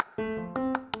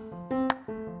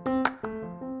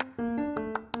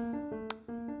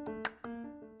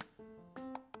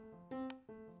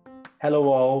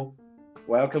Hello, all.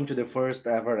 Welcome to the first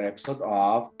ever episode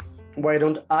of Why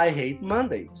Don't I Hate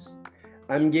Mondays?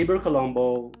 I'm Gabriel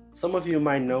Colombo. Some of you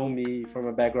might know me from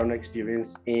a background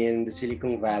experience in the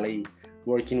Silicon Valley,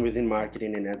 working within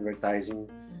marketing and advertising.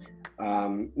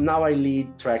 Now I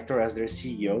lead Tractor as their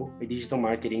CEO, a digital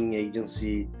marketing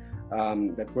agency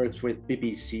that works with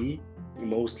PPC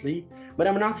mostly. But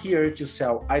I'm not here to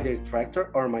sell either Tractor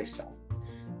or myself.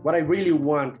 What I really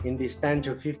want in this 10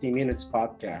 to 15 minutes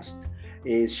podcast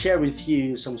is share with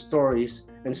you some stories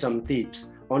and some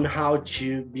tips on how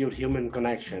to build human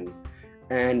connection.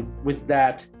 And with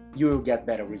that, you will get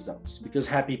better results because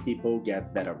happy people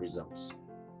get better results.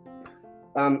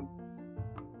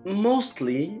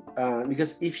 Mostly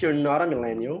because if you're not a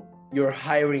millennial, you're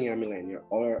hiring a millennial,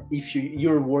 or if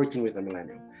you're working with a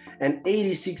millennial. And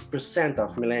 86%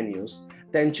 of millennials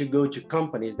tend to go to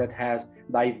companies that has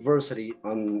diversity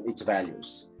on its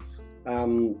values.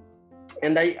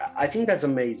 And I think that's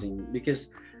amazing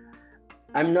because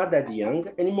I'm not that young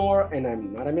anymore and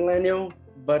I'm not a millennial,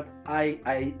 but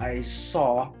I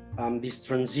saw this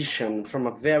transition from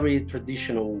a very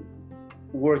traditional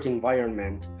work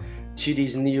environment to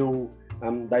this new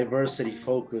diversity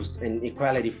focused and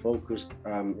equality focused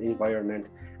environment.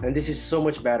 And this is so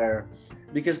much better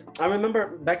because I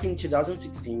remember back in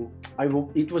 2016,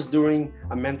 it was during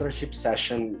a mentorship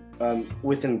session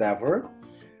with Endeavor.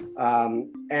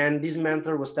 And this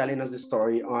mentor was telling us the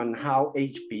story on how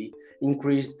HP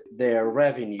increased their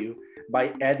revenue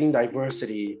by adding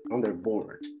diversity on their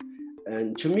board.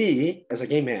 And to me, as a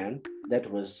gay man, that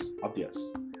was obvious,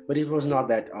 but it was not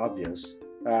that obvious.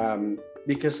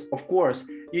 Because of course,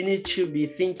 you need to be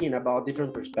thinking about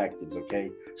different perspectives, okay?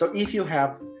 So if you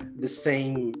have the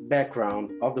same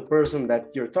background of the person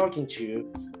that you're talking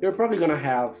to, you're probably gonna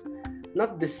have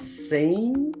not the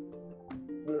same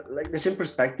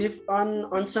perspective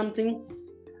on something,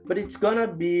 but it's gonna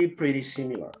be pretty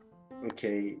similar,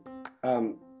 okay?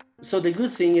 So the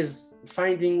good thing is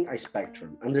finding a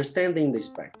spectrum, understanding the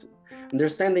spectrum,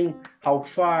 understanding how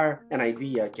far an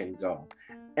idea can go.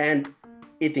 And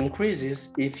it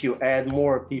increases if you add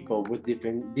more people with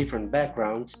different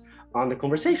backgrounds on the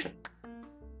conversation.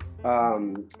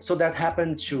 So that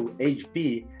happened to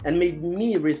HP and made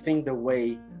me rethink the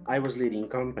way I was leading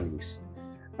companies.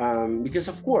 Because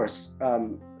of course,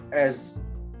 as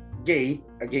a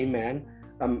gay man,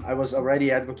 I was already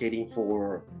advocating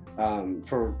for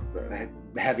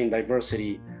having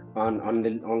diversity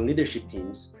on leadership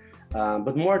teams.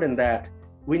 But more than that,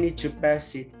 we need to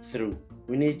pass it through.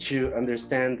 We need to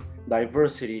understand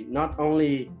diversity not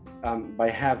only by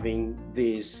having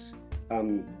this,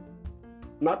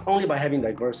 not only by having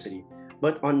diversity,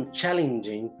 but on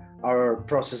challenging our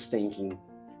process thinking.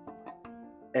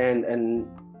 And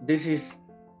this is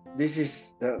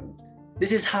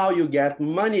how you get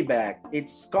money back.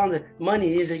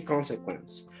 Money is a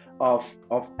consequence of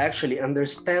actually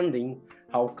understanding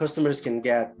how customers can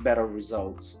get better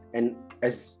results, and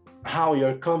as how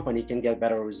your company can get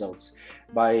better results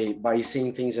by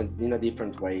seeing things in a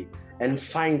different way and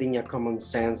finding a common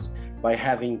sense by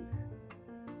having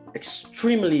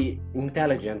extremely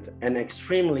intelligent and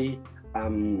extremely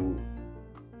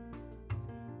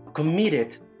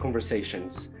committed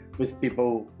conversations with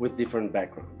people with different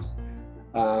backgrounds.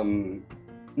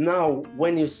 Now,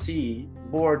 when you see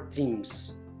board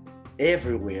teams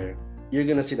everywhere, you're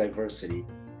gonna see diversity.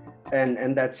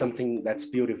 And that's something that's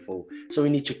beautiful. So we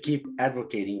need to keep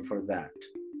advocating for that.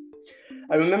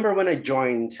 I remember when I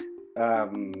joined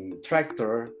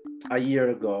Tractor a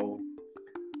year ago,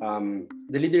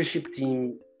 the leadership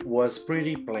team was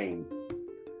pretty plain.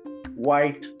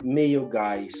 White male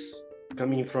guys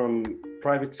coming from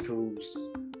private schools.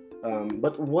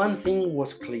 But one thing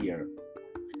was clear.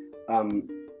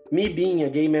 Me being a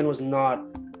gay man was not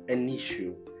an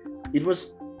issue. It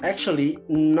was actually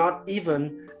not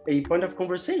even a point of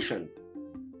conversation.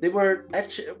 We were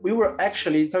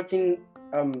actually talking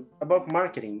about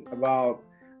marketing, about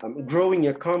growing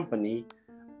a company.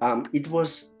 It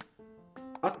was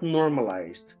not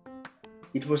normalized.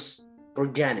 It was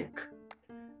organic,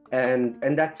 and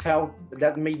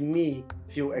that made me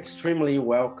feel extremely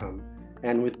welcome.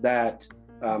 And with that,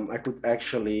 I could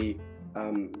actually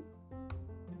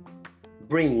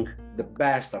bring the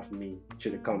best of me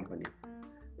to the company.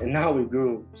 And now we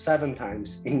grew 7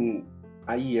 times in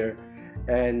a year,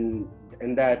 and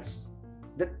that's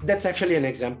actually an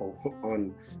example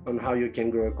on how you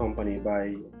can grow a company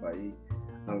by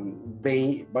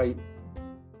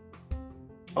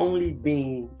only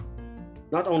being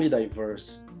not only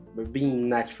diverse but being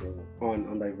natural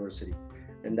on diversity,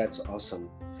 and that's awesome.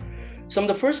 So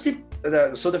the first tip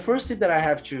that I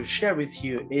have to share with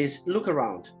you is look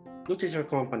around look at your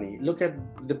company, look at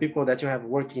the people that you have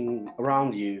working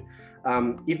around you,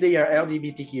 if they are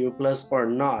LGBTQ plus or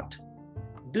not.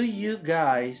 Do you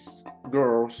guys,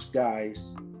 girls,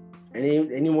 guys,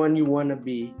 anyone you want to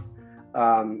be,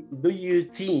 do you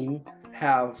team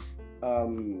have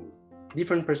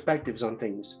different perspectives on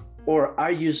things, or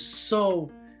are you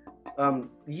so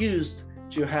used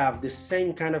to have the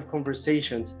same kind of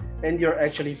conversations and you're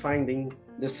actually finding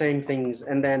the same things,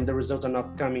 and then the results are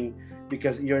not coming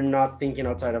because you're not thinking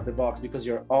outside of the box, because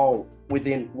you're all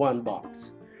within one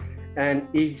box? And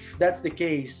if that's the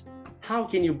case, how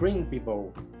can you bring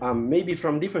people, maybe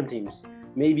from different teams,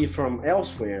 maybe from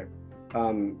elsewhere,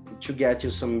 to get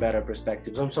you some better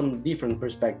perspectives, some different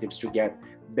perspectives, to get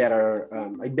better,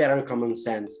 a better common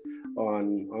sense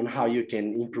on how you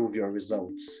can improve your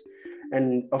results?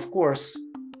 And of course,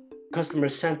 customer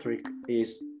centric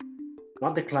is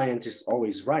not the client is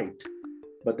always right,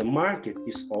 but the market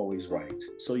is always right.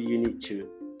 So you need to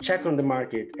check on the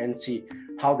market and see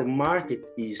how the market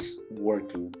is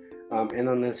working, and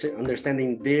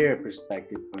understanding their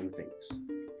perspective on things.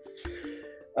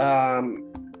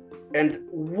 And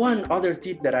one other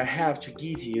tip that I have to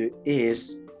give you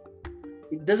is,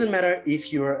 it doesn't matter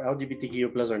if you're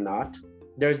LGBTQ plus or not.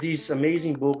 There's this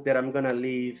amazing book that I'm gonna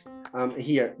leave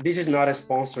here. This is not a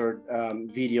sponsored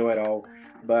video at all,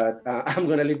 but I'm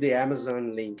gonna leave the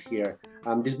Amazon link here.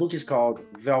 This book is called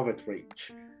Velvet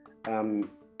Rage.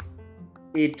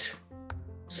 It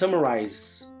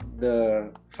summarizes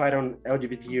the fight on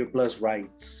LGBTQ plus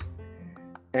rights.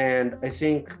 And I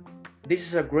think this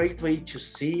is a great way to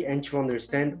see and to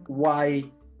understand why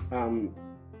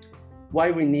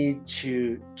we need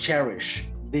to cherish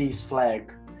this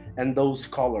flag and those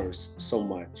colors so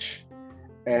much,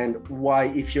 and why,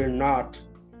 if you're not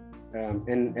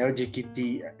an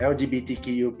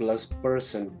LGBTQ plus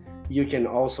person, you can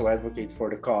also advocate for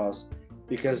the cause.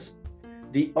 Because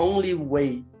the only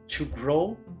way to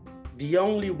grow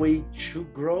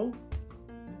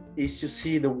is to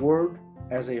see the world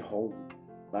as a whole.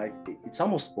 Like, it's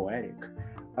almost poetic,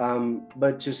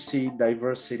 but to see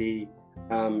diversity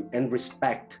and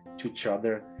respect to each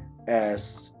other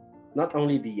as not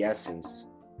only the essence,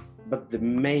 but the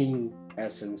main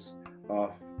essence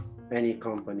of any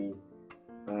company,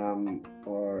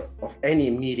 or of any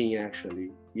meeting.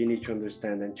 Actually, you need to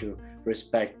understand and to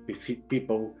respect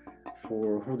people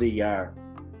for who they are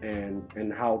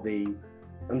and how they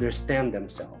understand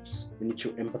themselves. You need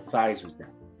to empathize with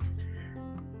them.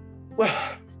 Well,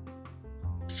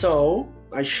 so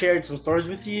I shared some stories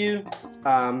with you.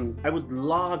 I would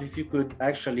love if you could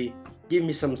actually give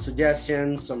me some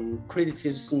suggestions. Some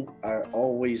criticism are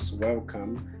always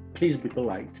welcome. Please be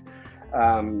polite.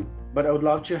 But I would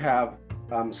love to have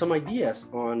some ideas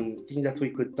on things that we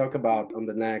could talk about on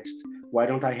the next Why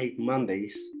Don't I Hate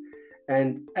Mondays.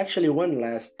 And actually, one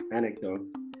last anecdote.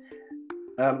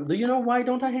 Do you know why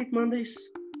don't I hate Mondays?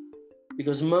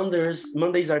 Because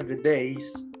Mondays are the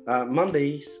days.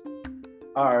 Mondays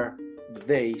are the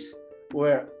days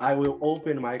where I will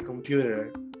open my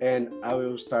computer and I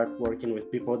will start working with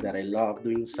people that I love,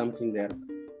 doing something that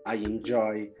I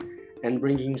enjoy, and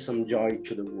bringing some joy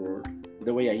to the world,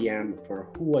 the way I am, for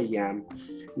who I am,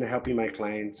 and helping my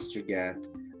clients to get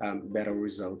better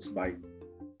results by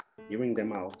hearing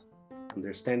them out,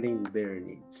 understanding their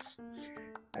needs.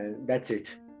 And that's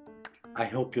it. I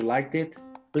hope you liked it.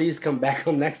 Please come back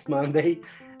on next Monday.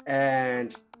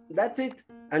 And that's it.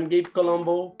 I'm Gabe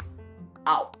Colombo,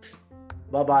 out.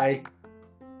 Bye-bye.